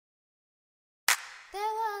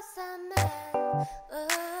There was a man,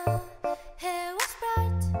 oh, he was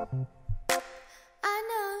bright. I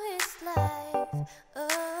know his life,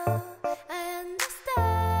 oh, I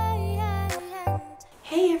understand.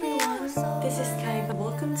 Hey everyone, this is KAHEVA.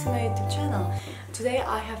 Welcome to my YouTube channel. Today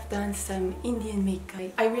I have done some Indian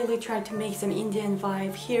makeup. I really tried to make some Indian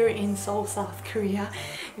vibe here in Seoul, South Korea,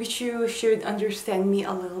 which you should understand me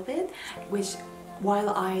a little bit,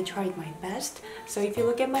 while I tried my best. So if you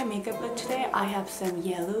look at my makeup look today, I have some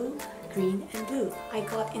yellow, green and blue. I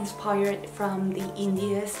got inspired from the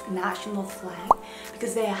India's national flag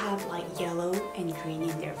because they have like yellow and green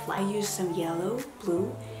in their flag. I used some yellow,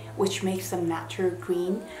 blue, which makes some natural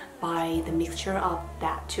green by the mixture of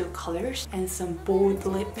that two colors, and some bold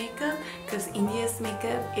lip makeup because India's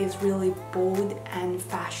makeup is really bold and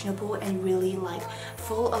fashionable and really like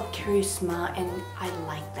full of charisma, and I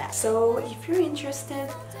like that. So if you're interested,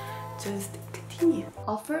 just continue.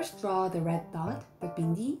 I'll first draw the red dot, the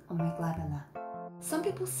bindi, on my glabella. Some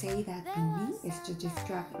people say that bindi is to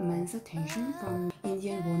distract men's attention from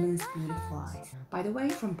Indian women's beautiful eyes. By the way,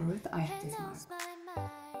 from birth I have this mark.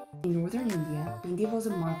 In northern India, bindi was a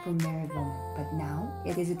mark for married women, but now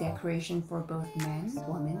it is a decoration for both men,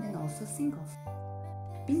 women, and also singles.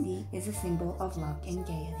 Bindi is a symbol of luck and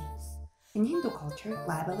gaiety. In Hindu culture,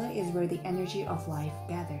 glabella is where the energy of life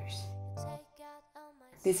gathers.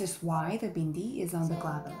 This is why the bindi is on the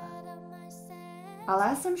glabella. I'll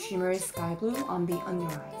add some shimmery sky blue on the under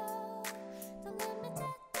eye.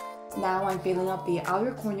 Now I'm filling up the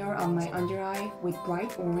outer corner of my under eye with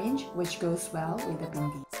bright orange, which goes well with the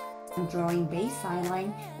bindi. I'm drawing base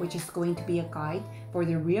eyeline, which is going to be a guide for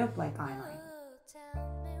the real black eyeline.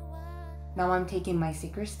 Now I'm taking my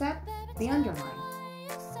secret step, the underline.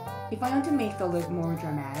 If I want to make the look more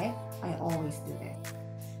dramatic, I always do this.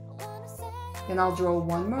 Then I'll draw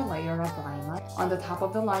one more layer of line on the top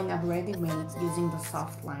of the line I've already made using the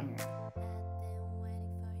soft liner.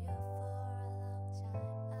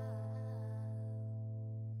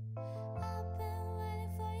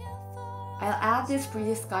 I'll add this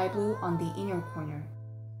pretty sky blue on the inner corner.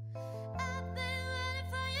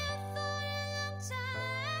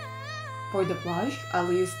 For the blush,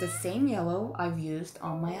 I'll use the same yellow I've used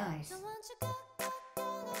on my eyes.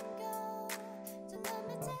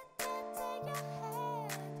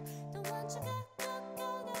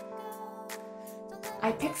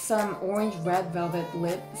 I picked some orange red velvet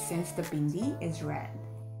lip since the bindi is red.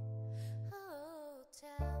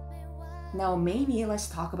 Now maybe let's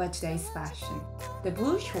talk about today's fashion. The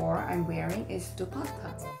blue shawl I'm wearing is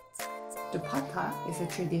dupatta. Dupatta is a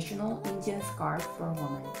traditional Indian scarf for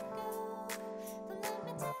women.